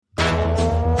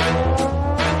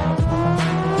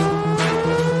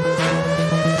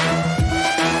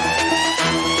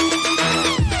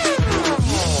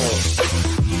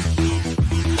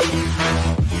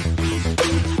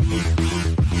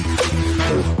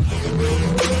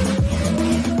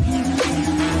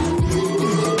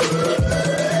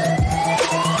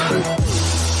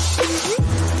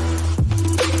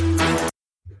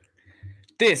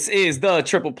This is the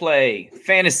Triple Play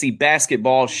Fantasy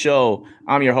Basketball Show.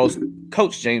 I'm your host,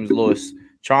 Coach James Lewis,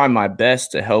 trying my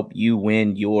best to help you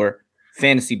win your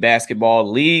fantasy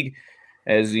basketball league.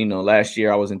 As you know, last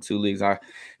year I was in 2 leagues. I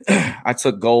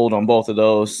took gold on both of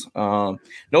those. No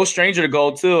stranger to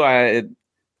gold, too. I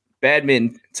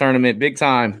badminton tournament, big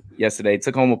time yesterday.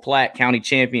 Took home a plaque, county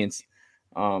champions.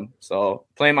 So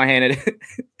playing my hand at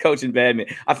coaching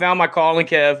badminton. I found my calling,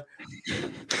 Kev.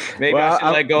 Maybe I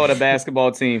should let go of the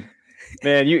basketball team.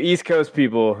 Man, you East Coast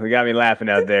people got me laughing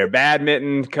out there.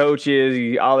 Badminton,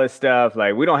 coaches, all this stuff.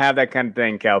 Like, we don't have that kind of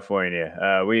thing in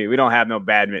California. We don't have no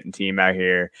badminton team out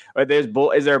here. But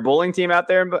is there a bowling team out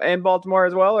there in Baltimore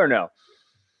as well, or no?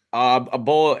 A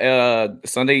bowl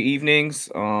Sunday evenings,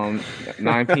 9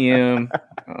 p.m.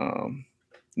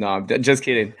 No, I'm just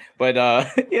kidding. But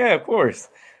yeah, of course.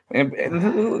 And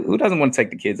who doesn't want to take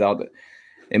the kids out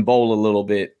and bowl a little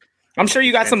bit? I'm sure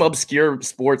you got some obscure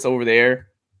sports over there.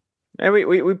 And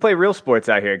we play real sports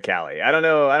out here in Cali. I don't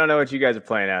know what you guys are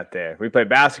playing out there. We play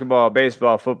basketball,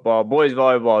 baseball, football. Boys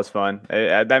volleyball is fun.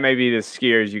 That may be the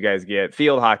skiers you guys get.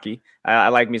 Field hockey. I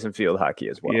like me some field hockey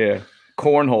as well. Yeah,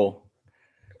 cornhole.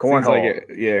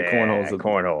 Cornhole.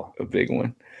 Cornhole. A big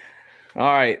one. All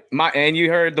right, and you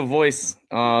heard the voice.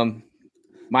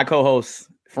 My co-host,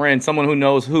 friend, someone who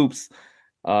knows hoops,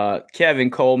 Kevin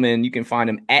Coleman. You can find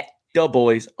him at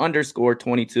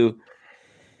 @DuBois_22.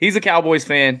 He's a Cowboys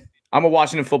fan. I'm a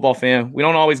Washington football fan. We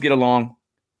don't always get along,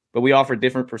 but we offer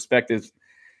different perspectives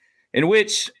in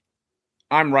which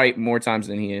I'm right more times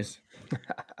than he is.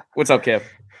 What's up, Kev?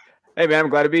 Hey, man, I'm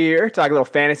glad to be here. Talk a little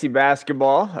fantasy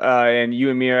basketball. And you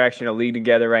and me are actually in a league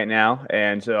together right now.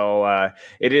 And so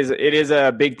it is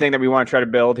a big thing that we want to try to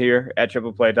build here at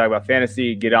Triple Play. Talk about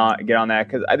fantasy, get on that,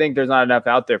 because I think there's not enough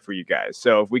out there for you guys.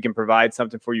 So if we can provide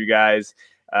something for you guys,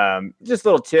 just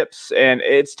little tips, and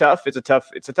it's tough. It's a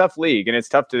tough league, and it's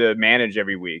tough to manage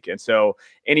every week. And so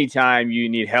anytime you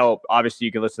need help, obviously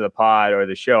you can listen to the pod or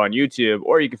the show on YouTube,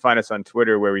 or you can find us on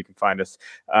Twitter where we can find us.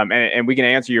 And we can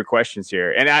answer your questions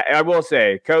here. And I will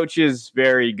say, Coach is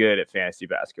very good at fantasy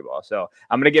basketball. So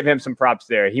I'm going to give him some props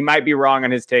there. He might be wrong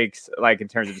on his takes, like in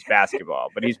terms of his basketball,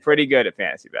 but he's pretty good at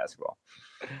fantasy basketball.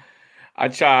 I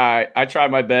try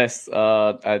my best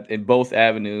in both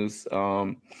avenues.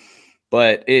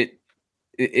 But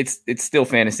it's still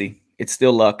fantasy. It's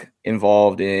still luck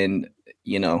involved in,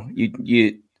 you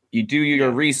do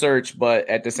your research, but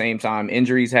at the same time,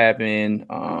 injuries happen,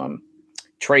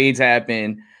 trades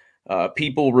happen,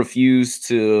 people refuse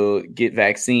to get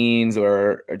vaccines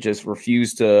or just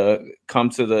refuse to come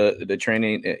to the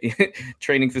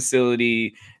training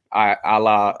facility, a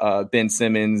la Ben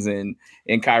Simmons and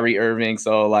Kyrie Irving.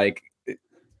 So like,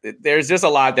 there's just a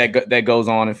lot that goes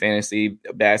on in fantasy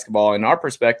basketball. And our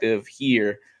perspective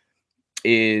here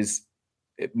is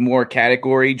more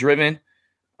category driven.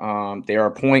 There are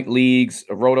point leagues,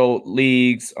 roto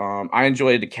leagues. I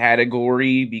enjoy the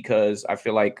category because I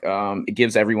feel like it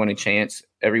gives everyone a chance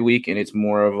every week. And it's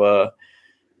more of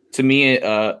to me,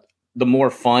 the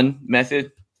more fun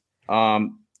method.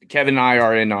 Kevin and I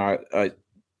are in our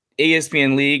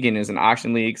ESPN league, and is an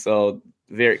auction league. So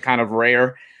very kind of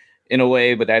rare in a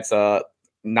way, but that's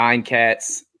 9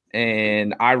 cats,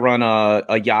 and I run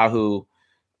a Yahoo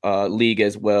league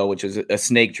as well, which is a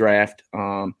snake draft.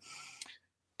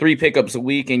 3 pickups a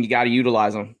week, and you got to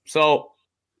utilize them. So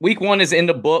week 1 is in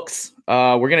the books.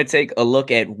 We're gonna take a look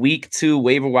at week 2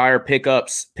 waiver wire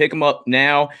pickups. Pick them up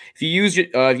now. If you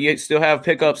still have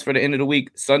pickups for the end of the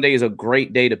week, Sunday is a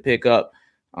great day to pick up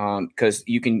because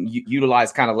you can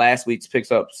utilize kind of last week's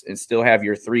pickups and still have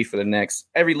your 3 for the next.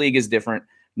 Every league is different.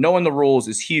 Knowing the rules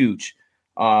is huge.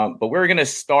 But we're going to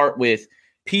start with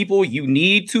people you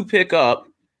need to pick up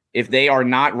if they are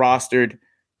not rostered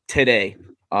today.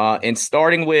 And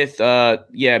starting with,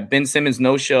 Ben Simmons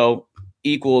no-show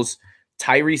equals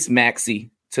Tyrese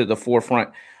Maxey to the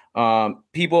forefront.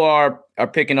 People are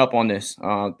picking up on this.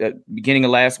 At the beginning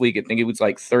of last week, I think it was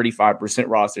like 35%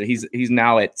 rostered. He's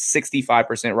now at 65%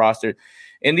 rostered.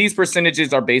 And these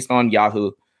percentages are based on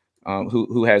Yahoo,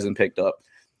 who hasn't picked up.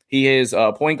 He is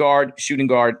point guard, shooting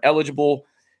guard, eligible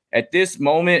at this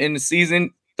moment in the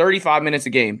season, 35 minutes a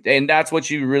game. And that's what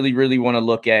you really, really want to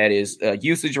look at is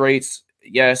usage rates,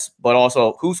 yes, but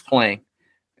also who's playing.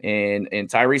 And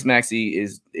Tyrese Maxey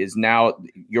is now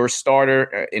your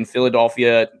starter in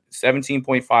Philadelphia,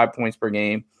 17.5 points per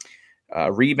game. He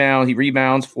rebounds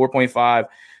 4.5,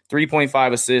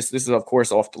 3.5 assists. This is, of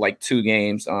course, off like 2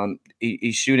 games.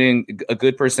 He's shooting a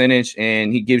good percentage,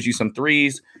 and he gives you some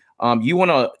threes. You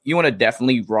want to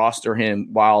definitely roster him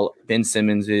while Ben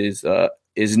Simmons is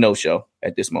no show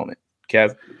at this moment.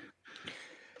 Kev?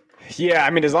 Yeah, I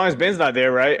mean, as long as Ben's not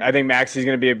there, right? I think Maxi's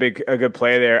going to be a good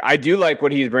play there. I do like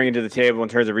what he's bringing to the table in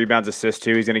terms of rebounds, assists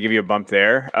too. He's going to give you a bump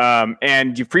there.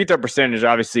 And your free throw percentage,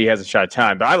 obviously, he hasn't shot a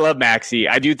ton, but I love Maxi.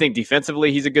 I do think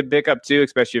defensively he's a good pickup too,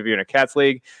 especially if you're in a Cats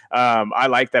league. I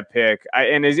like that pick.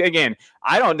 Again,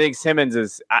 I don't think Simmons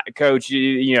is coach.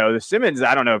 The Simmons.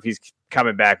 I don't know if he's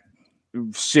coming back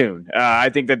soon. I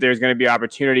think that there's going to be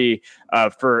opportunity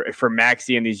for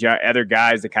Maxi and these other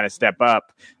guys to kind of step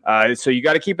up. So you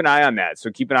got to keep an eye on that. So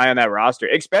keep an eye on that roster,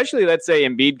 especially let's say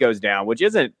Embiid goes down, which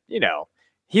isn't,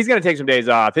 he's going to take some days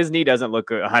off. His knee doesn't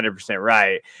look 100%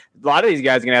 right. A lot of these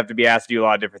guys are going to have to be asked to do a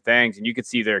lot of different things, and you could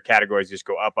see their categories just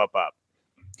go up, up, up.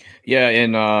 Yeah,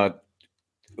 and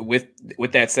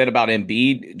with that said about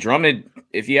Embiid, Drummond,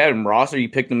 if you had him roster, you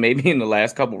picked him maybe in the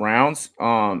last couple rounds.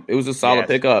 It was a solid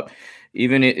pickup. I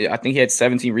think he had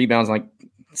 17 rebounds in like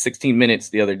 16 minutes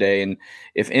the other day. And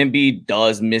if Embiid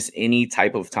does miss any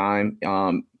type of time,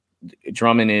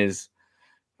 Drummond is,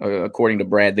 according to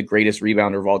Brad, the greatest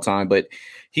rebounder of all time. But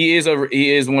he is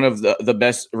one of the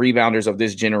best rebounders of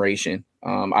this generation.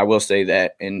 I will say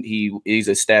that. And he's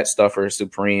a stat stuffer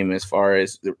supreme as far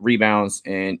as the rebounds,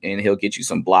 and he'll get you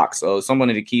some blocks. So someone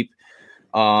to keep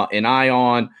an eye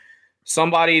on.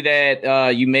 Somebody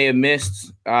that you may have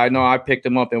missed. I know I picked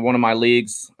him up in one of my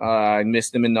leagues. I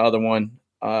missed him in the other one.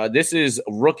 This is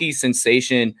rookie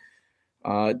sensation,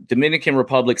 Dominican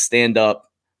Republic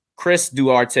stand-up, Chris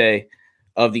Duarte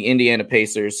of the Indiana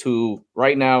Pacers, who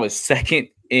right now is second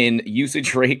in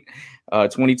usage rate,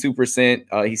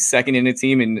 22%. He's second in the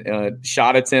team in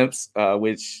shot attempts,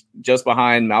 which just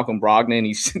behind Malcolm Brogdon.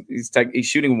 He's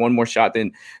shooting one more shot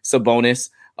than Sabonis.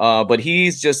 But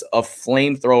he's just a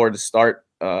flamethrower to start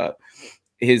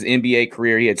his NBA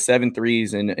career. He had 7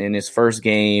 threes in his first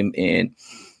game, and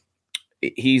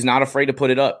he's not afraid to put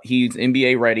it up. He's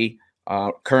NBA ready.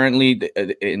 Currently,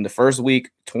 in the first week,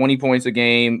 20 points a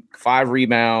game, 5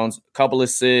 rebounds, a couple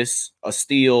assists, a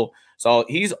steal. So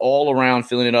he's all around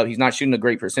filling it up. He's not shooting a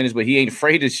great percentage, but he ain't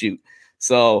afraid to shoot.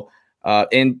 So,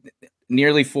 and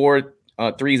nearly 4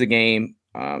 threes a game.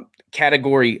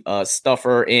 Category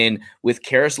stuffer, and with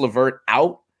Karis LeVert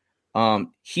out,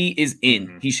 he is in.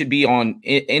 Mm-hmm. He should be on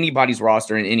anybody's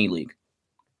roster in any league.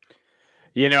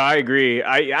 I agree.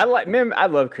 I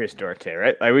love Chris Duarte,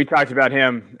 right? Like we talked about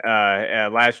him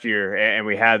last year, and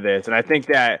we had this, and I think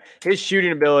that his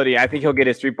shooting ability, I think he'll get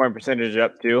his 3-point percentage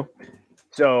up too.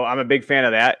 So I'm a big fan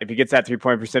of that. If he gets that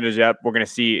 3-point percentage up, we're going to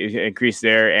see an increase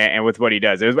there. And with what he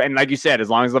does, and like you said, as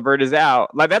long as LeVert is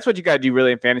out, like that's what you got to do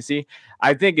really in fantasy.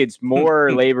 I think it's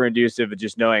more labor inducive of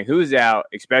just knowing who's out,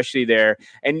 especially there,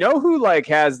 and know who like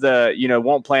has the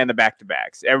won't play in the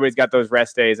back-to-backs. Everybody's got those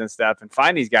rest days and stuff, and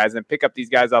find these guys and pick up these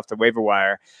guys off the waiver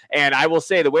wire. And I will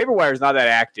say the waiver wire is not that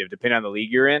active, depending on the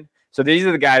league you're in. So these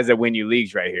are the guys that win you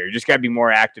leagues right here. You just got to be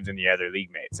more active than the other league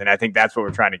mates. And I think that's what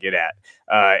we're trying to get at.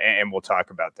 And we'll talk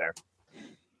about there.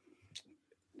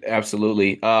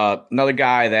 Absolutely. Another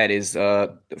guy that is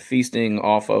feasting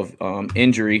off of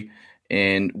injury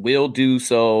and will do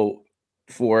so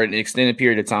for an extended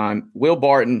period of time. Will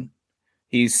Barton,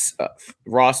 he's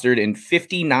rostered in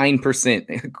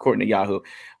 59%, according to Yahoo.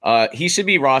 He should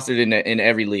be rostered in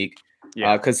every league.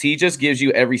 Yeah, because he just gives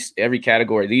you every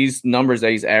category. These numbers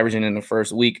that he's averaging in the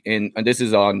first week, and this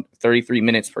is on 33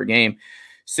 minutes per game,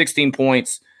 16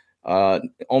 points,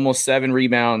 almost 7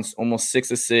 rebounds, almost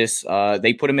 6 assists.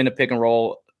 They put him in a pick and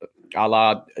roll, a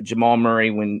la Jamal Murray.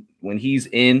 When he's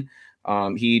in,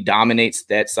 he dominates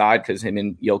that side because him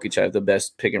and Jokic have the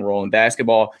best pick and roll in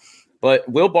basketball. But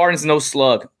Will Barton's no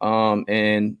slug,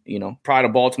 and pride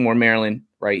of Baltimore, Maryland,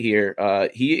 right here.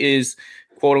 He is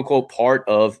quote unquote part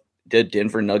of the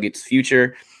Denver Nuggets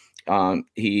future.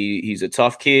 He's a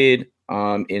tough kid,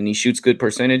 and he shoots good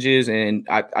percentages. And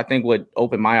I think what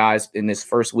opened my eyes in this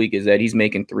first week is that he's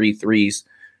making 3 threes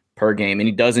per game, and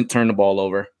he doesn't turn the ball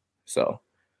over. So,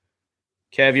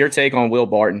 Kev, your take on Will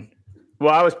Barton?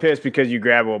 Well, I was pissed because you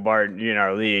grabbed Will Barton in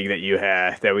our league that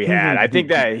we had. I think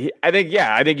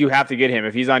you have to get him.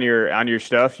 If he's on your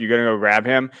stuff, you're gonna go grab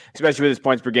him, especially with his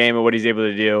points per game and what he's able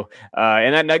to do.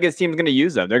 And that Nuggets team is gonna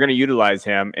use him. They're gonna utilize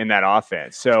him in that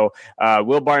offense. So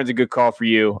Will Barton's a good call for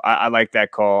you. I like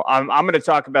that call. I'm gonna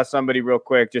talk about somebody real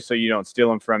quick just so you don't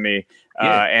steal him from me.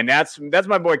 And that's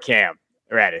my boy Cam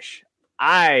Reddish.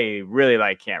 I really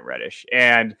like Cam Reddish.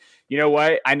 And you know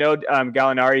what? I know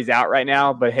Gallinari's out right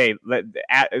now, but hey,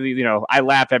 I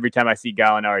laugh every time I see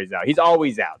Gallinari's out. He's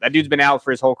always out. That dude's been out for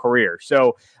his whole career.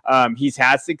 So he's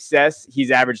had success.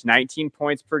 He's averaged 19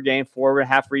 points per game,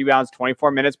 4.5 rebounds, 24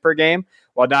 minutes per game,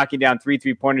 while knocking down 3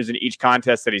 3-pointers in each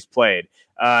contest that he's played.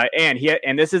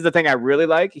 And this is the thing I really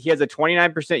like. He has a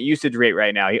 29% usage rate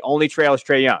right now. He only trails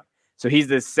Trae Young. So he's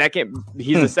the second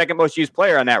most used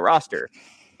player on that roster.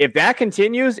 If that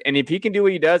continues, and if he can do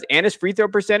what he does, and his free throw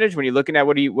percentage, when you're looking at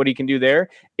what he can do there,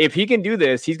 if he can do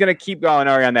this, he's going to keep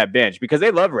Gallinari on that bench because they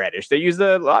love Reddish. They use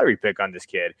the lottery pick on this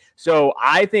kid. So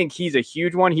I think he's a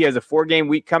huge one. He has a 4-game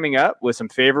week coming up with some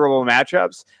favorable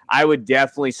matchups. I would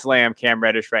definitely slam Cam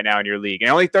Reddish right now in your league. And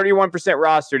only 31%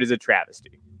 rostered is a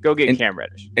travesty. Go get Cam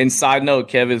Reddish. And side note,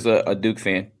 Kev is a Duke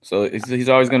fan, so he's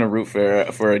always going to root for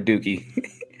a Dookie.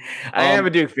 I am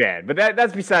a Duke fan, but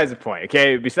that's besides the point.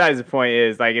 Okay, besides the point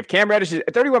is like if Cam Reddish is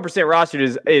 31%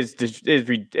 rostered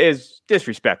is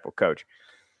disrespectful, coach.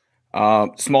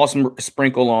 Small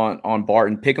sprinkle on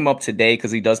Barton. Pick him up today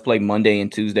because he does play Monday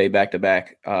and Tuesday back to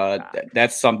back.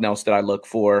 That's something else that I look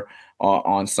for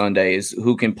on Sunday is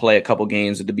who can play a couple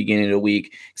games at the beginning of the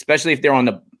week, especially if they're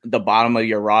on the bottom of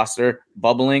your roster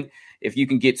bubbling. If you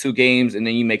can get 2 games and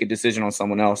then you make a decision on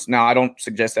someone else. Now I don't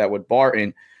suggest that with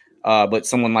Barton. But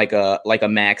someone like a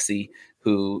Maxey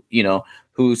who,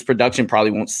 whose production probably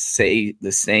won't stay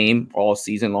the same all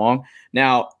season long.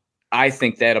 Now, I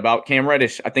think that about Cam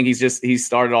Reddish. I think he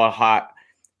started off hot,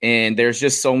 and there's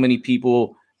just so many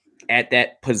people at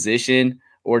that position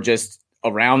or just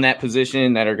around that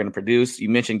position that are going to produce. You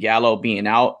mentioned Gallo being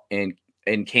out, and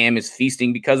Cam is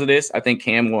feasting because of this. I think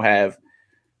Cam will have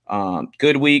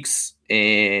good weeks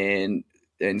and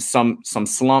some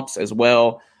slumps as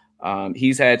well.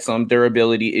 He's had some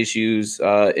durability issues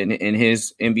in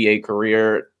his NBA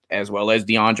career, as well as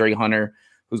DeAndre Hunter,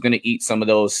 who's going to eat some of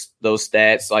those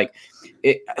stats. Like,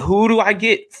 who do I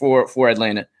get for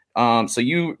Atlanta? So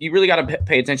you really got to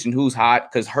pay attention who's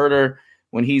hot, because Herter,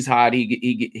 when he's hot,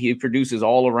 he produces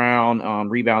all around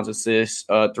rebounds, assists,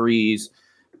 threes.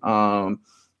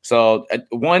 So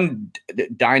one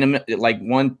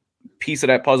piece of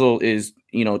that puzzle is,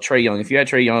 Trae Young. If you had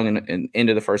Trae Young in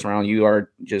into the first round, you are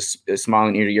just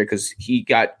smiling ear to ear because he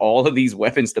got all of these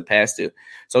weapons to pass to.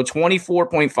 So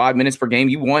 24.5 minutes per game.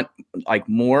 You want like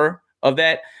more of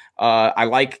that. I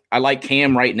like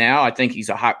Cam right now. I think he's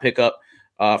a hot pickup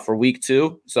for week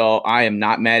 2. So I am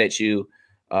not mad at you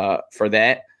for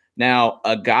that. Now,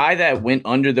 a guy that went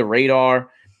under the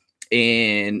radar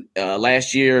and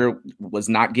last year was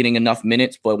not getting enough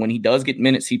minutes, but when he does get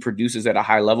minutes, he produces at a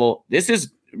high level. This is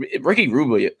Ricky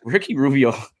Rubio. Ricky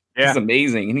Rubio is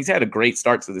amazing, and he's had a great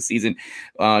start to the season.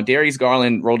 Darius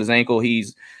Garland rolled his ankle.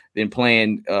 He's been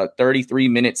playing 33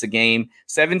 minutes a game,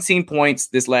 17 points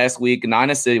this last week, 9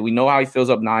 assists. We know how he fills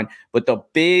up 9, but the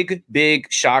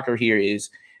big shocker here is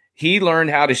he learned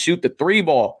how to shoot the 3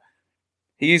 ball.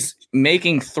 He's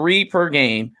making 3 per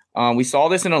game. We saw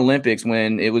this in Olympics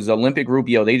when it was Olympic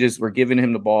Rubio. They just were giving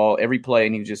him the ball every play,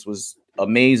 and he just was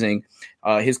amazing.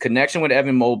 His connection with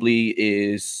Evan Mobley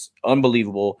is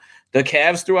unbelievable. The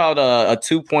Cavs threw out a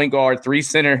 2-point guard, 3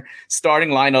 center starting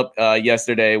lineup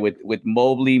yesterday with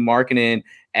Mobley, Markkanen,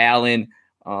 Allen,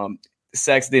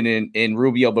 Sexton, and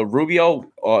Rubio. But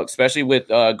Rubio, especially with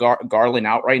Garland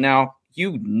out right now,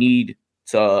 you need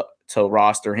to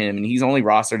roster him, and he's only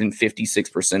rostered in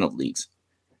 56% of leagues.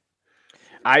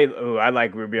 I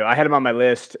like Rubio. I had him on my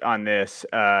list on this.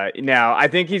 Now I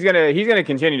think he's gonna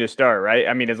continue to start, right?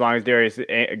 I mean, as long as Darius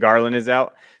Garland is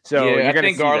out. So yeah, I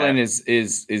think Garland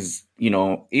is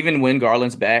even when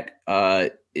Garland's back,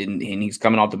 and he's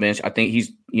coming off the bench, I think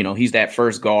he's that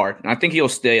first guard, and I think he'll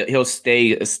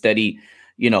stay a steady,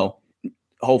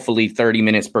 hopefully 30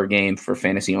 minutes per game for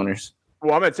fantasy owners.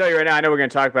 Well, I'm gonna tell you right now. I know we're gonna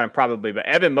talk about him probably, but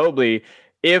Evan Mobley.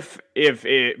 If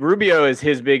Rubio is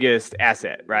his biggest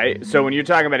asset, right? So when you're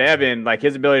talking about Evan, like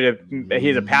his ability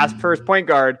he's a pass first point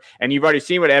guard, and you've already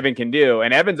seen what Evan can do.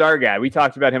 And Evan's our guy. We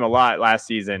talked about him a lot last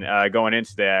season going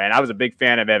into that, and I was a big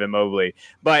fan of Evan Mobley.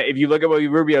 But if you look at what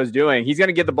Rubio's doing, he's going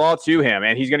to get the ball to him,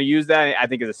 and he's going to use that. I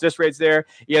think his assist rate's there.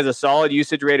 He has a solid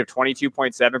usage rate of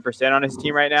 22.7% on his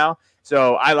team right now.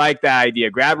 So I like that idea.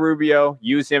 Grab Rubio,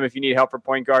 use him if you need help for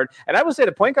point guard. And I will say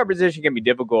the point guard position can be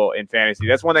difficult in fantasy.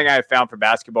 That's one thing I have found for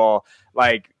basketball.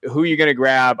 Like, who you're going to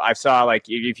grab. I saw, like,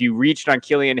 if you reached on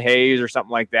Killian Hayes or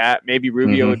something like that, maybe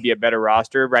Rubio would be a better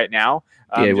roster right now.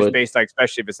 Just based on,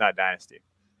 especially if it's not Dynasty.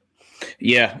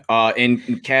 Yeah,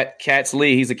 and Cat's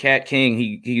Lee, he's a Cat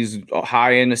King. He's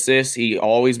high in assists. He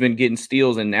always been getting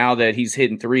steals, and now that he's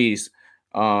hitting threes,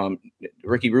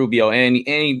 Ricky Rubio, and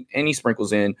he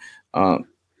sprinkles in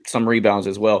some rebounds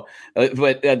as well.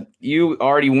 But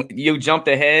you jumped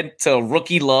ahead to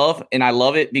Rookie Love, and I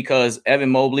love it because Evan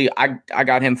Mobley, I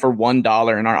got him for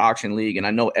 $1 in our auction league, and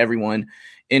I know everyone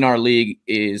in our league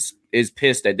is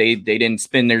pissed that they didn't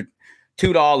spend their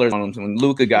 $2 on him. When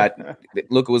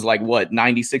Luka was like what,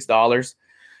 $96.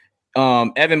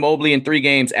 Evan Mobley in 3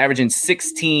 games averaging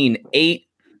 16, 8,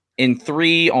 in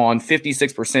 3 on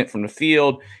 56% from the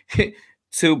field,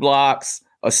 2 blocks,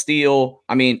 a steal.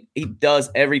 I mean, he does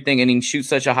everything, and he shoots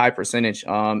such a high percentage.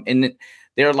 And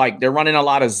they're running a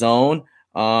lot of zone,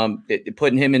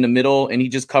 putting him in the middle, and he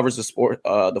just covers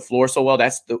the floor so well.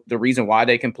 That's the reason why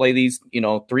they can play these,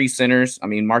 3 centers. I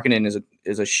mean, Markkanen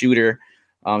is a shooter,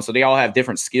 so they all have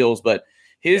different skills, but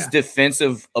his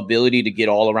defensive ability to get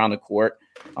all around the court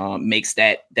makes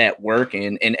that work.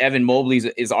 And Evan Mobley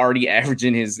is already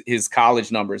averaging his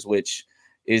college numbers, which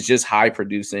is just high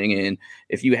producing. And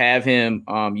if you have him,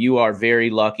 you are very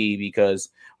lucky, because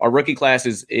our rookie class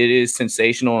is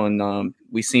sensational. And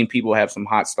we've seen people have some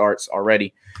hot starts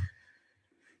already.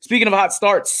 Speaking of hot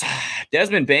starts,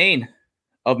 Desmond Bane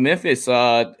of Memphis,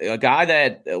 a guy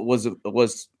that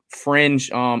was fringe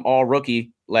all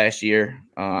rookie last year.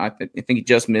 I think he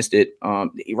just missed it.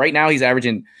 Right now he's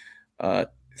averaging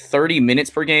 30 minutes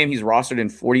per game. He's rostered in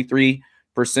 43%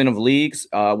 of leagues.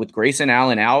 With Grayson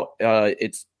Allen out,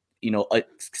 it's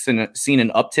seen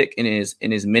an uptick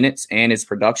in his minutes and his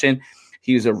production.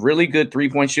 He was a really good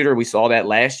 3-point shooter. We saw that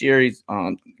last year. He's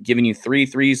giving you 3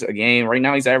 threes a game. Right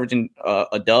now he's averaging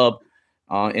a dub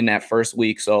in that first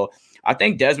week. So I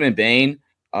think Desmond Bane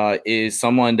is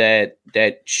someone that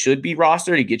should be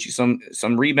rostered. He gets you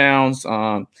some rebounds,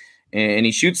 and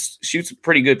he shoots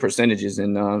pretty good percentages.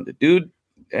 And the dude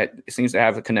seems to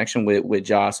have a connection with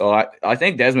Josh. So I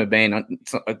think Desmond Bane,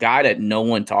 a guy that no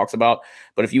one talks about,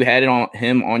 but if you had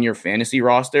him on your fantasy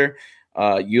roster,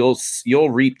 you'll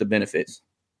reap the benefits.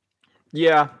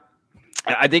 Yeah.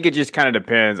 I think it just kind of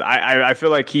depends. I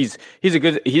feel like he's a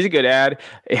good ad.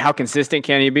 How consistent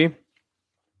can he be?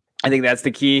 I think that's the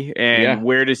key. And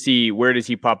where does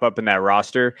he pop up in that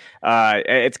roster?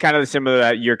 It's kind of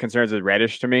similar to your concerns with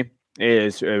Reddish to me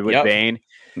is with Bane.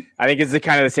 I think it's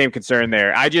kind of the same concern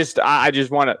there. I just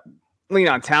want to lean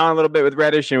on talent a little bit with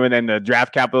Reddish, and then the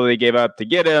draft capital they gave up to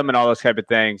get him and all those type of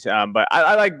things. But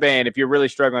I like Bane if you're really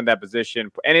struggling in that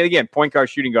position. And again, point guard,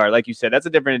 shooting guard, like you said, that's a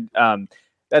different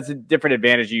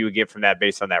advantage you would get from that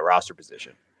based on that roster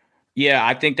position. Yeah,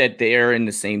 I think that they're in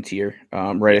the same tier,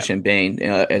 Reddish and Bane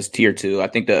as tier 2. I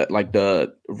think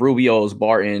the Rubios,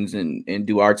 Bartons, and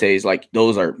Duartes, like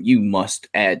those are you must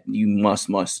add. You must.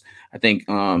 I think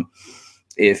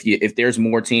if there's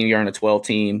more team, you're in a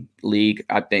 12-team league.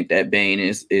 I think that Bane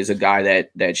is a guy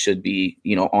that should be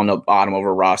on the bottom of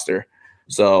a roster.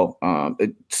 So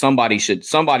somebody should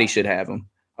have him.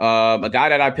 A guy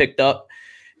that I picked up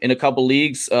in a couple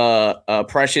leagues,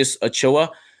 Precious Achiuwa.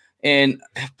 And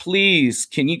please,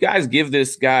 can you guys give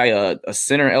this guy a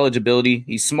center eligibility?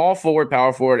 He's small forward,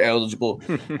 power forward eligible,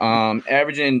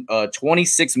 averaging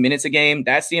 26 minutes a game.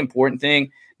 That's the important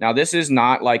thing. Now, this is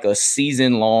not like a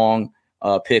season-long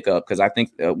pickup, because I think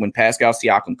when Pascal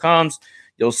Siakam comes,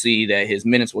 you'll see that his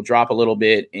minutes will drop a little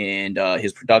bit and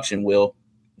his production will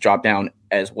drop down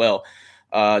as well.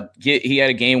 He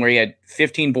had a game where he had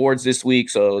 15 boards this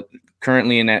week, so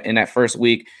currently in that first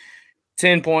week.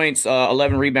 10 points,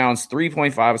 11 rebounds,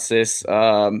 3.5 assists.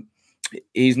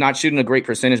 He's not shooting a great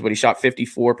percentage, but he shot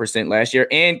 54% last year.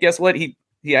 And guess what? He's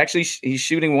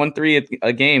shooting 1 3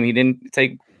 a game. He didn't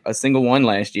take a single one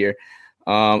last year.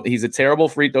 He's a terrible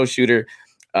free throw shooter.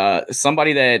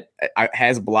 Somebody that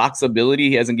has blocks ability.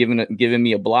 He hasn't given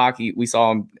me a block. We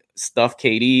saw him stuff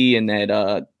KD in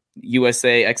that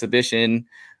USA exhibition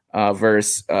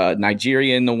versus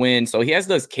Nigeria in the win. So he has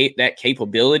that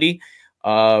capability.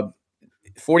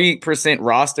 40%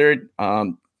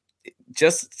 rostered.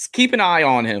 Just keep an eye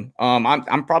on him.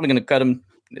 I'm probably going to cut him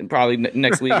probably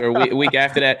next week or week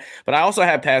after that. But I also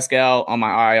have Pascal on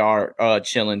my IR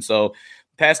chilling. So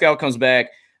Pascal comes back.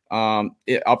 I'll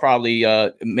probably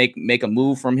make a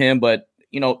move from him. But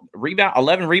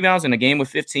 11 rebounds in a game with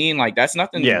 15, like that's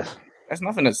nothing. Yes, that's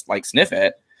nothing to like sniff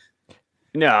at.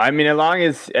 No, I mean as long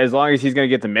as he's going to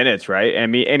get the minutes, right?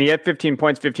 And he had 15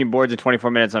 points, 15 boards in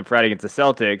 24 minutes on Friday against the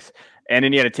Celtics, and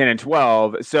then he had a 10 and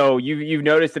 12. So you've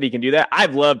noticed that he can do that.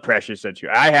 I've loved Precious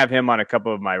Achiuwa. I have him on a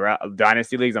couple of my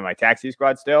dynasty leagues on my taxi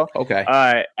squad still. Okay.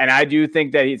 And I do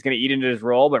think that he's going to eat into his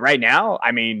role. But right now,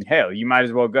 I mean, hell, you might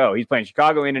as well go. He's playing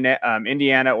Chicago,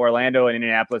 Indiana, Orlando, and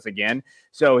Indianapolis again.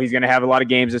 So he's going to have a lot of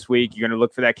games this week. You're going to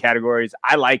look for that categories.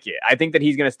 I like it. I think that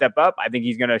he's going to step up. I think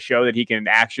he's going to show that he can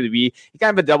actually be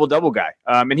kind of a double-double guy.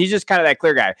 And he's just kind of that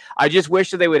clear guy. I just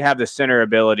wish that they would have the center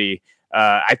ability.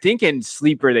 I think in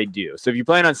Sleeper they do. So if you're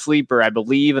playing on Sleeper, I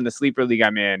believe in the Sleeper league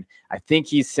I'm in, I think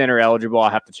he's center eligible. I'll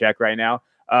have to check right now.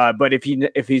 But if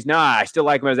he's not, I still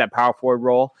like him as that power forward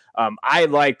role. I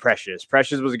like Precious.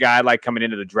 Precious was a guy I liked coming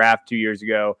into the draft 2 years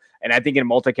ago. And I think in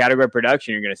multi-category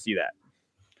production, you're going to see that.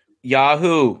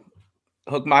 Yahoo,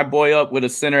 hook my boy up with a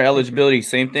center eligibility.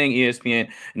 Same thing, ESPN.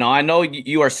 Now I know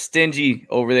you are stingy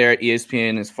over there at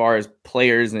ESPN as far as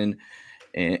players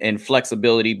and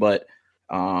flexibility, but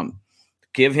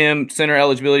give him center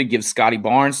eligibility. Give Scotty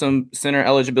Barnes some center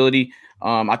eligibility.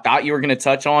 I thought you were going to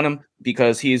touch on him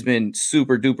because he's been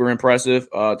super duper impressive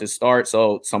to start.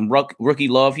 So some rookie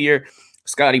love here.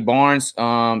 Scotty Barnes,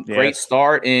 great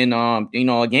start. And,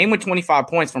 a game with 25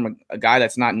 points from a guy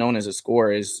that's not known as a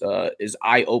scorer is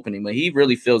eye-opening. But he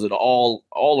really fills it all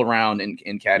around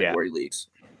in category leagues.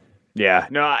 Yeah.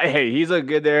 No, hey, he's looked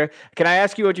good there. Can I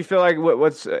ask you what you feel like?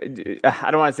 What's I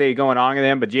don't want to say going on with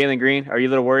him, but Jalen Green, are you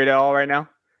a little worried at all right now?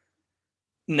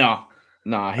 No.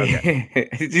 Okay.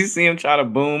 Did you see him try to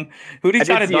boom? Who did he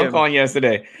try to dunk on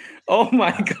yesterday? Oh,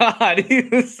 my God. He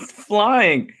was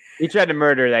flying. He tried to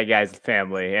murder that guy's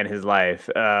family and his life.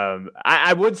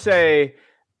 I would say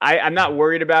I'm not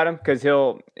worried about him because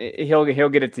he'll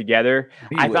get it together.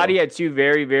 I thought he had two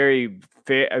very, very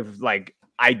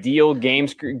ideal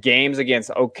games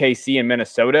against OKC and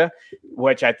Minnesota,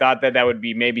 which I thought that would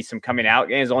be maybe some coming out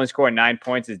games. Only scoring 9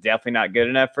 points is definitely not good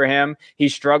enough for him. He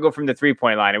struggled from the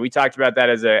 3-point line, and we talked about that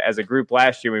as a group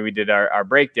last year when we did our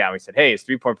breakdown. We said, hey, his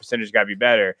 3-point percentage got to be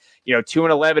better.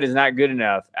 2-11 is not good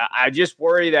enough. I just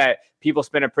worry that people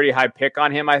spend a pretty high pick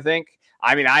on him, I think.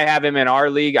 I mean, I have him in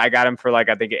our league. I got him for I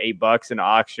think $8 in an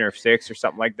auction or $6 or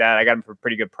something like that. I got him for a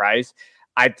pretty good price.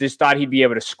 I just thought he'd be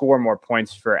able to score more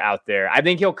points for out there. I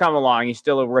think he'll come along. He's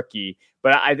still a rookie.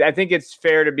 But I think it's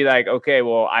fair to be like, okay,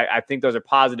 well, I think those are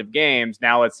positive games.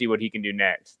 Now let's see what he can do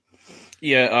next.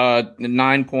 Yeah,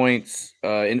 9 points.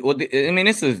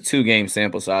 This is a 2-game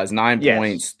sample size. 9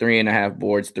 points, 3.5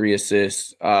 boards, 3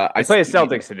 assists. I play the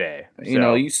Celtics today. You're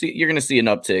going to see an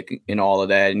uptick in all of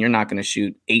that, and you're not going to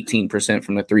shoot 18%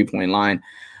 from the 3-point line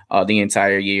the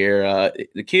entire year.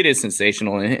 The kid is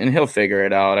sensational, and he'll figure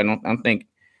it out. I don't think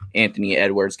Anthony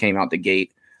Edwards came out the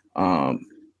gate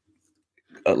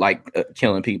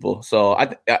killing people. So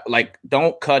I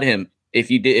don't cut him. If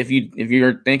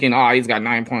you're thinking, he's got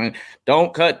 9 points,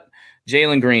 don't cut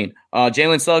Jalen Green.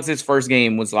 Jalen Suggs, his first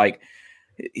game was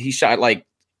he shot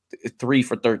 3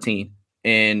 for 13,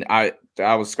 and I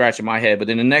was scratching my head. But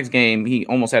in the next game, he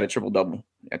almost had a triple double.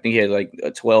 I think he had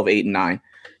a 12, 8, and 9.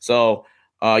 So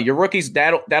your rookies,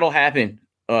 that'll happen.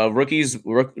 Rookies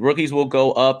will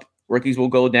go up, rookies will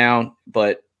go down,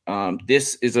 but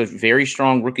this is a very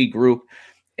strong rookie group,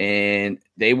 and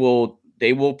they will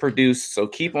produce. So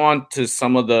keep on to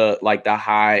some of the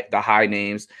high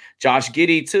names. Josh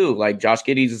Giddey too. Josh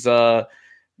Giddey's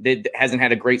hasn't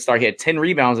had a great start. He had 10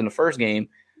 rebounds in the first game,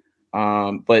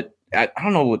 but I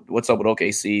don't know what's up with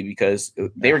OKC because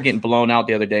they were getting blown out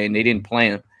the other day and they didn't play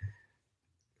him.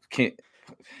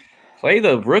 Play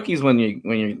the rookies when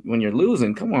you're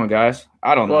losing. Come on, guys.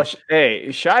 I don't know. Well,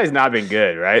 hey, Shai's not been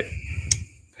good, right?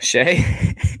 Shay?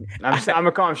 I'm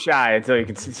gonna call him Shy until you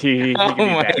can see. He can be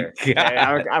better. Okay?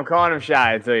 I'm calling him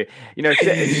Shy until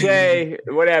Shay,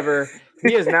 whatever.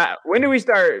 He is not. When do we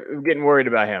start getting worried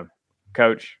about him,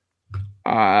 Coach?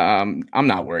 I'm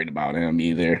not worried about him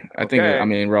either. I think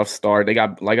rough start. They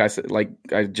got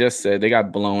I just said, they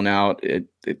got blown out at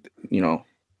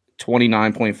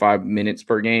 29.5 minutes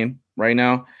per game right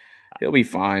now. He'll be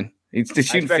fine. He's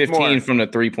shooting 15 more from the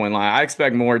 3-point line. I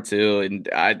expect more too, and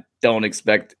I don't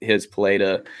expect his play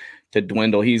to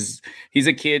dwindle. He's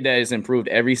a kid that has improved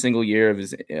every single year of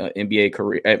his NBA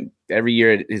career. Every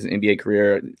year of his NBA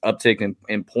career, uptick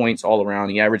in points all around.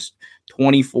 He averaged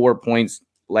 24 points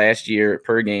last year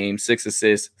per game, 6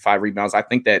 assists, 5 rebounds. I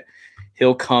think that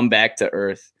he'll come back to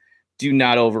earth. Do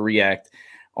not overreact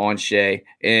on Shai.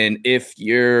 And if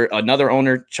you're another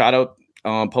owner, try to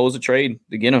pose a trade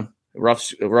to get him.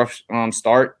 Rough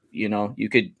start. You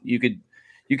could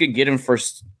get him for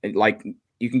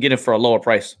you can get him for a lower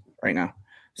price right now.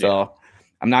 So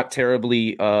I'm not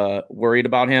terribly worried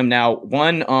about him. Now,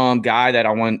 one guy that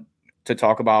I want to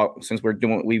talk about, since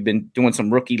we've been doing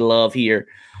some rookie love here,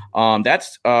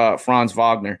 that's Franz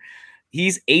Wagner.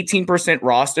 He's 18%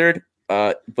 rostered,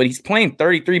 but he's playing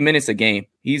 33 minutes a game.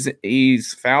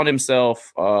 He's found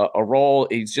himself a role.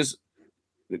 He's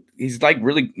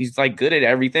good at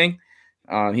everything.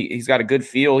 He's got a good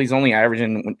feel. He's only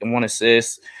averaging 1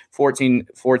 assist, 14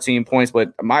 points.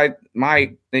 But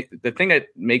the thing that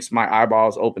makes my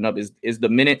eyeballs open up is the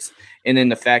minutes, and then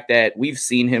the fact that we've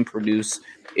seen him produce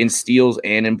in steals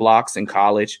and in blocks in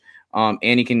college. And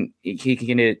he can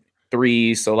hit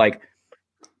threes. So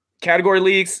category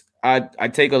leagues, I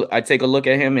take a look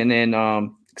at him, and then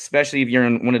especially if you're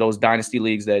in one of those dynasty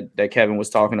leagues that Kevin was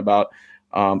talking about.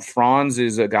 Franz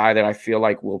is a guy that I feel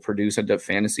like will produce at the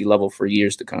fantasy level for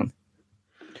years to come.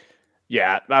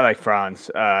 Yeah, I like Franz.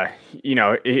 Especially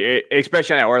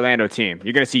on that Orlando team,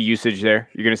 you're going to see usage there.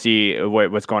 You're going to see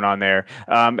what's going on there.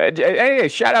 Hey,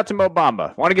 shout out to Mo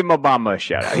Bamba. Want to give Mo Bamba a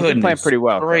shout out. He's been playing pretty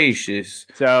well. Gracious.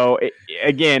 Coach. So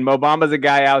again, Mo Bamba's a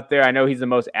guy out there. I know he's the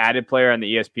most added player on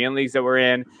the ESPN leagues that we're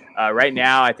in. Right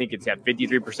now, I think it's at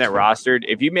 53% rostered.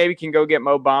 If you maybe can go get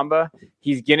Mo Bamba,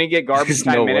 he's going to get garbage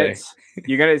time minutes.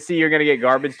 You're going to get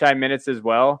garbage time minutes as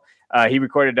well. He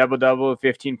recorded a double-double,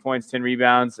 15 points, 10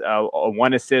 rebounds,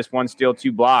 1 assist, 1 steal,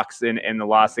 2 blocks in the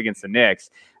loss against the Knicks.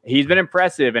 He's been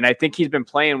impressive, and I think he's been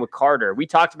playing with Carter. We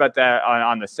talked about that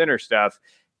on the center stuff.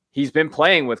 He's been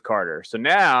playing with Carter. So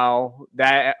now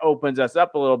that opens us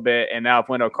up a little bit, and now if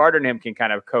Wendell Carter and him can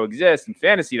kind of coexist in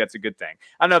fantasy, that's a good thing.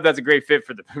 I don't know if that's a great fit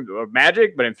for the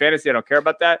Magic, but in fantasy, I don't care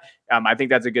about that. I think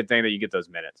that's a good thing that you get those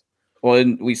minutes.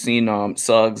 Well, we've seen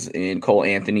Suggs and Cole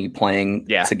Anthony playing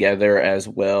together as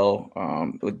well,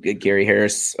 with Gary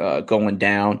Harris going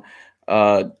down.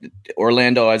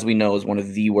 Orlando, as we know, is one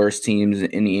of the worst teams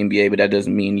in the NBA, but that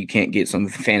doesn't mean you can't get some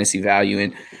fantasy value.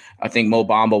 And I think Mo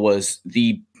Bamba was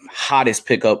the hottest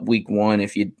pickup week 1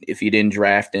 if you didn't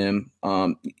draft him.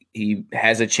 He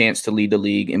has a chance to lead the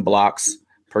league in blocks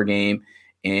per game,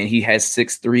 and he has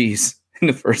 6 threes in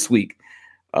the first week.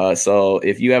 So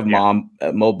if you have Mo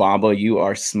Bamba, you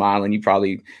are smiling. You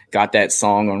probably got that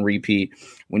song on repeat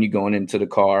when you're going into the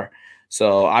car.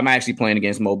 So I'm actually playing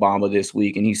against Mo Bamba this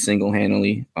week, and he's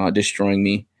single-handedly destroying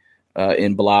me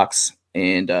in blocks.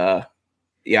 And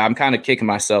I'm kind of kicking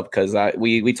myself because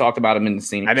we talked about him in the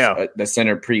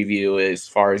center preview as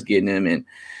far as getting him, and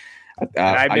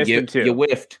I missed him too. You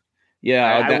whiffed.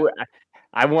 Yeah,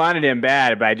 I wanted him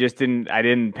bad, but I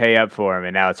didn't pay up for him,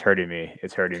 and now it's hurting me.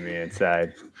 It's hurting me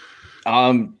inside.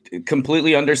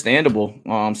 Completely understandable.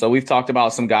 So we've talked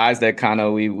about some guys that kind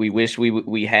of we wish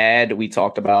we had. We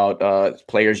talked about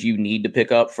players you need to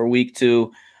pick up for week 2.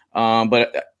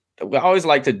 But we always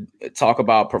like to talk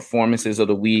about performances of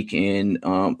the week, and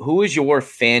who is your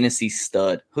fantasy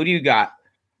stud? Who do you got?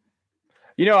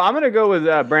 I'm going to go with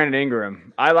Brandon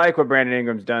Ingram. I like what Brandon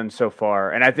Ingram's done so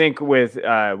far, and I think with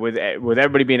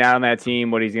everybody being out on that team,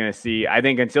 what he's going to see, I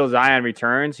think until Zion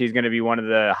returns, he's going to be one of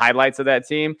the highlights of that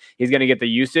team. He's going to get the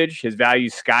usage. His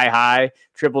value's sky high,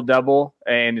 triple-double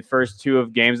in the first 2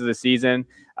 games of the season.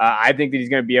 I think that he's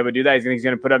going to be able to do that. He's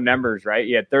going to put up numbers, right?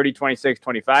 He had 30, 26,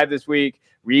 25 this week.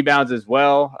 Rebounds as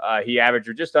well. He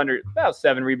averaged just under about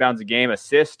 7 rebounds a game,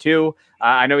 assists too.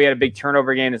 I know he had a big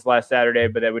turnover game this last Saturday,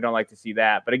 but we don't like to see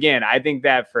that. But again, I think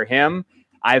that for him,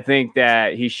 I think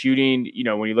that he's shooting,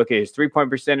 when you look at his 3-point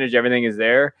percentage, everything is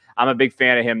there. I'm a big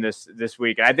fan of him this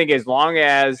week. And I think as long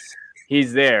as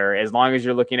he's there, as long as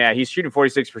you're looking at, he's shooting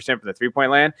 46% from the 3-point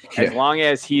land. As long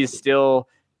as he's still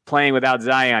playing without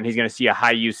Zion, he's going to see a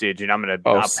high usage, and I'm going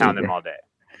to pound him all day.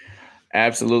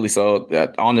 Absolutely. So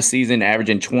on the season,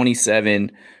 averaging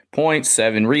 27 points,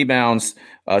 7 rebounds,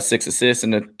 6 assists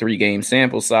in a 3-game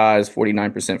sample size,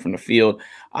 49% from the field.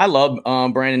 I love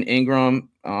Brandon Ingram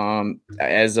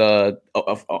as a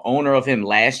owner of him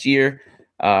last year.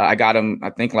 I got him,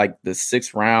 I think, like the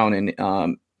 6th round,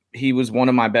 and he was one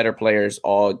of my better players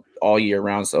all year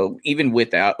round. So even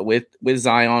with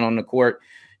Zion on the court,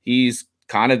 he's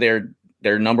kind of their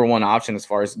number one option as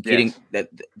far as getting the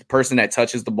person that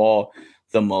touches the ball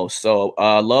the most. So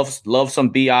love some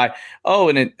BI. Oh,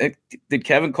 and did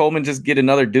Kevin Coleman just get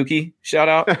another Dookie shout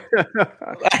out?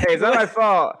 Hey, it's not my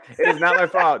fault. It is not my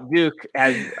fault. Duke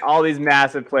has all these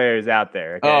massive players out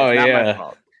there. Okay? Oh, it's not my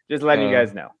fault. Just letting you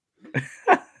guys know.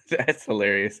 That's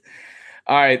hilarious.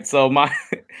 All right, so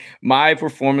my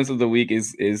performance of the week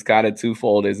is kind of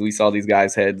twofold as we saw these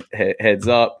guys heads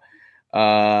up.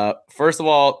 First of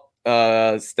all,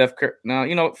 Steph Curry.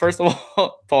 Now, first of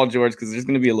all, Paul George, because there's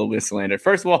going to be a little bit of slander.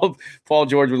 First of all, Paul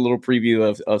George with a little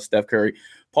preview of Steph Curry.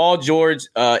 Paul George,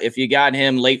 if you got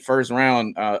him late first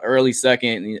round, early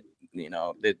second,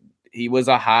 that he was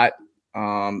a hot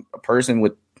person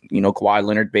with, Kawhi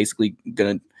Leonard basically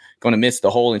gonna miss the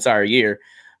whole entire year.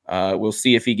 We'll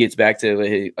see if he gets back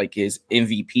to his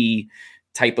MVP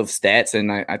type of stats,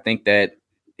 and I think that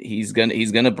he's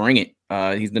gonna bring it.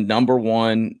 He's the number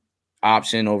one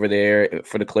option over there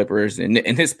for the Clippers. And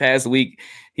in this past week,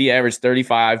 he averaged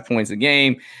 35 points a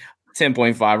game,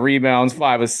 10.5 rebounds,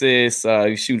 5 assists,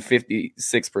 shooting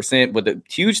 56%. But the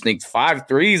huge thing, 5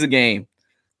 threes a game.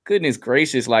 Goodness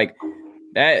gracious, like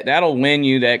that'll win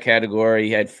you that category.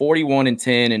 He had 41 and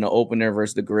 10 in the opener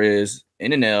versus the Grizz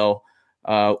in an L,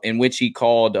 in which he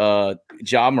called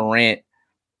Ja Morant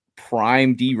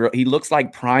Prime D. He looks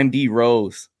like Prime D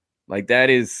Rose. Like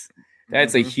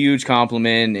that's a huge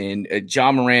compliment, and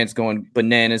Ja Morant's going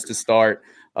bananas to start.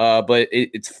 But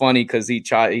it's funny because he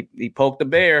poked the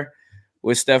bear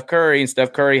with Steph Curry, and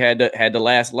Steph Curry had the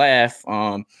last laugh.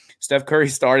 Steph Curry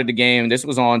started the game. This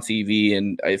was on TV,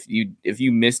 and if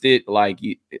you missed it,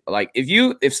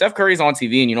 if Steph Curry's on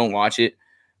TV and you don't watch it,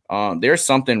 there's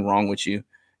something wrong with you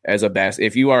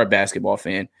if you are a basketball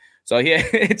fan. So he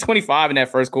had 25 in that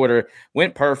first quarter,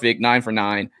 went perfect, 9 for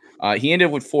 9. He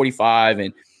ended with 45,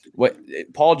 and what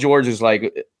Paul George is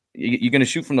like, you're going to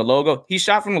shoot from the logo. He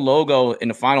shot from the logo in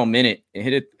the final minute and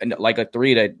hit it like a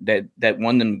three that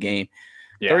won them the game.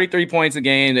 Yeah. 33 points a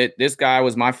game. That this guy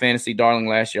was my fantasy darling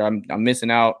last year. I'm missing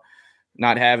out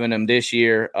not having him this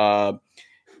year.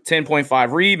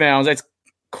 10.5 rebounds. That's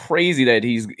crazy that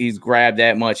he's grabbed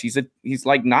that much. He's a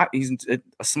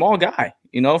small guy,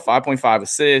 5.5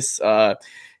 assists.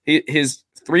 His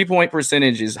 3-point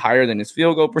percentage is higher than his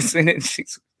field goal percentage.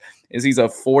 He's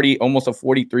almost a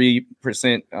 43%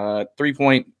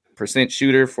 3-point percent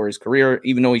shooter for his career,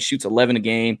 even though he shoots 11 a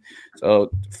game.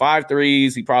 So 5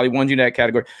 threes, he probably won you that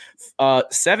category.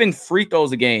 7 free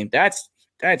throws a game. That's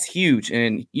huge.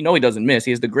 And he doesn't miss.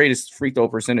 He has the greatest free throw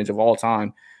percentage of all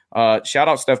time. Shout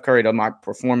out Steph Curry to my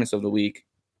performance of the week.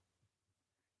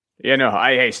 Yeah, no,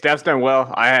 hey, Steph's done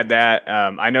well. I had that.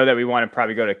 I know that we want to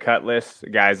probably go to cut lists,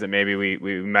 guys that maybe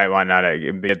we might want not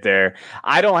to get there.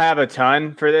 I don't have a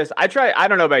ton for this. I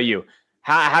don't know about you.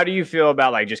 How do you feel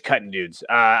about like just cutting dudes?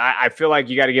 I feel like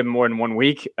you got to give them more than 1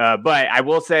 week. But I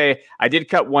will say I did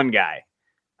cut one guy,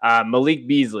 Malik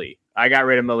Beasley. I got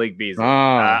rid of Malik Beasley.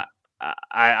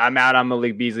 I'm out on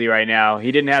Malik Beasley right now.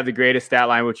 He didn't have the greatest stat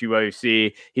line, which you always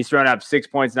see. He's thrown up 6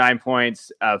 points, 9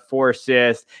 points, 4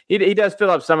 assists. He does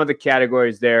fill up some of the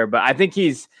categories there, but I think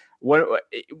he's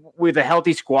with a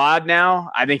healthy squad now.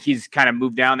 I think he's kind of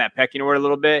moved down that pecking order a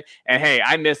little bit. And hey,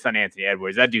 I missed on Anthony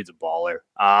Edwards. That dude's a baller.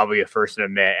 I'll be the first to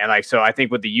admit. And so I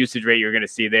think with the usage rate you're going to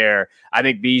see there, I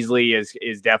think Beasley is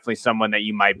definitely someone that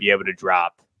you might be able to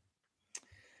drop.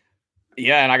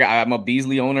 Yeah, and I'm a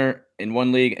Beasley owner in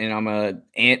one league, and I'm a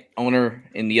Ant owner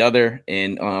in the other.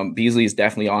 And Beasley is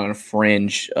definitely on a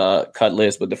fringe cut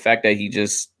list, but the fact that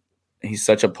he's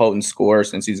such a potent scorer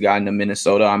since he's gotten to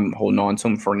Minnesota, I'm holding on to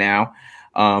him for now.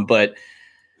 But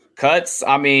cuts,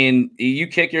 I mean, you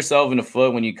kick yourself in the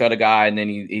foot when you cut a guy and then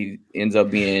he ends up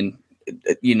being,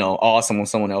 awesome on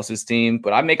someone else's team.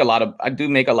 But I do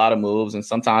make a lot of moves, and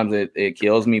sometimes it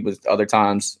kills me, but other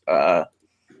times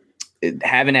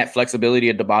having that flexibility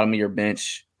at the bottom of your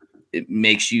bench, it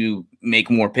makes you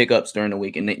make more pickups during the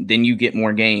week, and then you get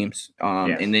more games.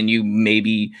 Yes. And then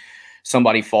maybe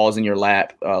somebody falls in your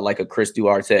lap like a Chris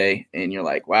Duarte, and you're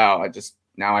like, wow,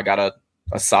 I got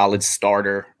a solid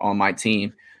starter on my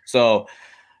team. So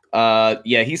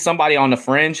he's somebody on the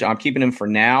fringe. I'm keeping him for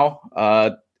now.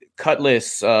 Cut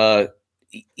lists,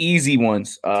 easy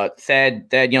ones. Thad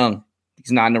Young,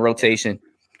 he's not in the rotation.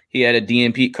 He had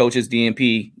a coach's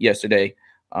DNP yesterday.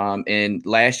 And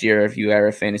last year, if you had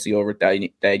a fantasy over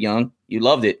Thad Young, you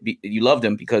loved it. You loved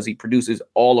him because he produces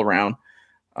all around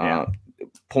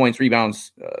points,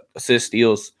 rebounds, assists,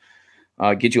 steals,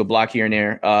 get you a block here and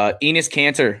there. Enes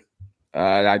Kanter,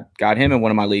 I got him in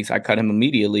one of my leagues. I cut him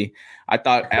immediately. I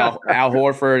thought Al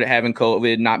Horford having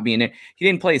COVID, not being there, he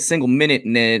didn't play a single minute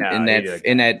in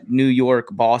that New York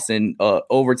Boston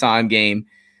overtime game.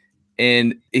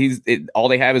 And all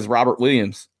they have is Robert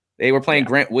Williams. They were playing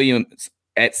Grant Williams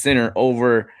at center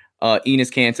over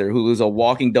Enes Kanter, who is a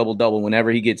walking double-double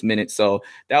whenever he gets minutes. So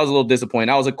that was a little disappointing.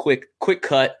 That was a quick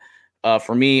cut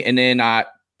for me. And then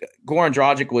Goran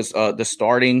Dragic was the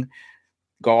starting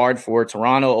guard for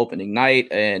Toronto opening night.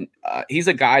 And he's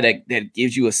a guy that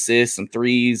gives you assists and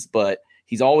threes, but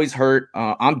he's always hurt.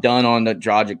 I'm done on the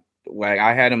Dragic. Like,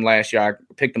 I had him last year. I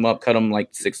picked him up, cut him like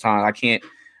 6 times.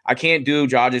 I can't do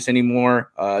Dragic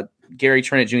anymore. Gary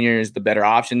Trent Jr. is the better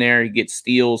option there. He gets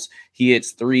steals. He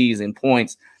hits threes and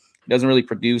points. Doesn't really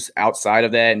produce outside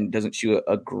of that and doesn't shoot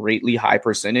a greatly high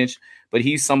percentage. But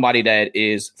he's somebody that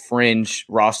is fringe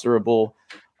rosterable.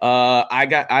 I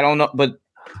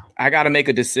got to make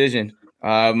a decision.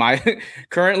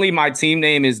 Currently my team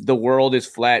name is The World is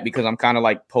Flat because I'm kind of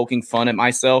like poking fun at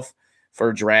myself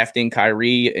for drafting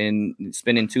Kyrie and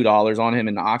spending $2 on him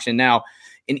in the auction. Now,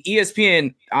 in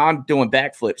ESPN, I'm doing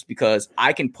backflips because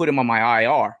I can put him on my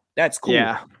IR. That's cool.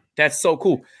 Yeah. That's so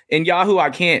cool. In Yahoo, I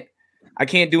can't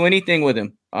do anything with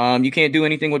him. You can't do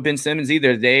anything with Ben Simmons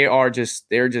either.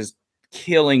 They're just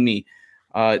killing me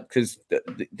because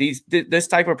this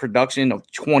type of production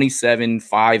of 27,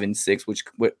 5, and 6, which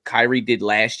what Kyrie did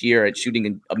last year at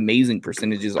shooting amazing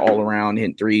percentages all around,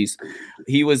 hitting threes.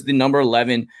 He was the number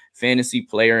 11 fantasy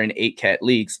player in 8-cat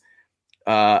leagues.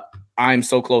 I'm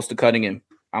so close to cutting him.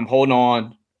 I'm holding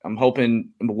on. I'm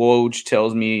hoping Woj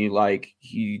tells me like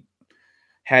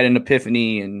had an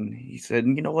epiphany, and he said,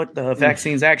 "You know what? The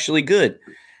vaccine's actually good."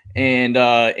 And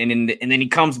then he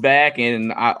comes back,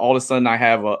 and all of a sudden I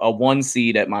have a 1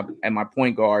 seed at my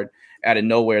point guard out of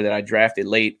nowhere that I drafted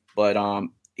late. But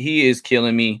he is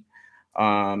killing me.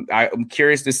 I'm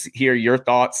curious to hear your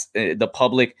thoughts. The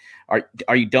public,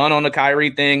 are you done on the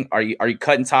Kyrie thing? Are you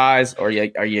cutting ties, or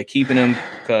are you keeping him?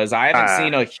 Because I haven't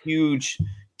seen a huge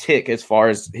tick as far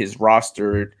as his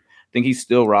roster. I think he's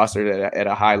still rostered at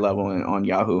a high level on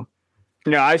Yahoo.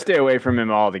 No, I stay away from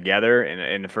him altogether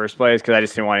in the first place because I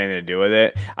just didn't want anything to do with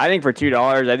it. I think for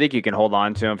 $2, I think you can hold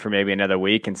on to him for maybe another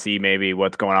week and see maybe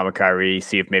what's going on with Kyrie,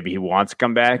 see if maybe he wants to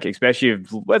come back, especially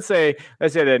if let's say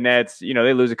the Nets,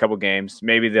 they lose a couple games.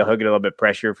 Maybe they'll get a little bit of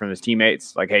pressure from his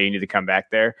teammates, like, hey, you need to come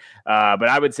back there. But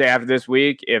I would say after this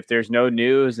week, if there's no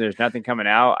news, there's nothing coming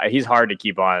out, he's hard to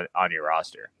keep on your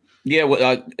roster. Yeah, with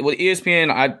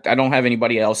ESPN, I don't have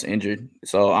anybody else injured,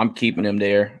 so I'm keeping him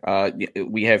there.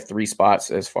 We have 3 spots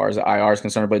as far as the IR is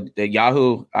concerned, but the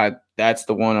Yahoo, that's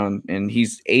the one and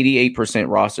he's 88%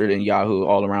 rostered in Yahoo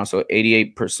all around. So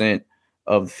 88%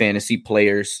 of fantasy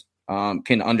players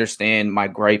can understand my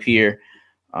gripe here.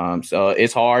 So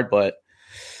it's hard, but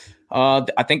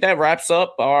I think that wraps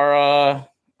up our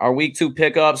week 2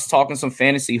 pickups. Talking some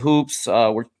fantasy hoops.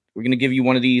 We're gonna give you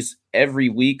one of these every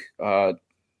week.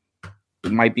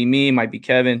 It might be me, it might be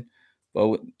Kevin,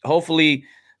 but hopefully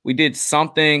we did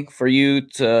something for you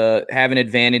to have an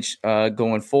advantage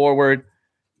going forward.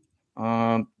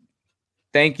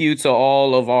 Thank you to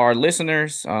all of our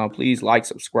listeners. Please like,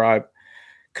 subscribe,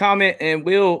 comment, and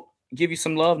we'll give you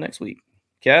some love next week.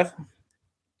 Kev?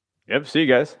 Yep. See you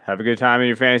guys. Have a good time in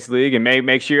your fantasy league, and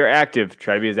make sure you're active.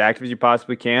 Try to be as active as you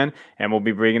possibly can, and we'll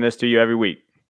be bringing this to you every week.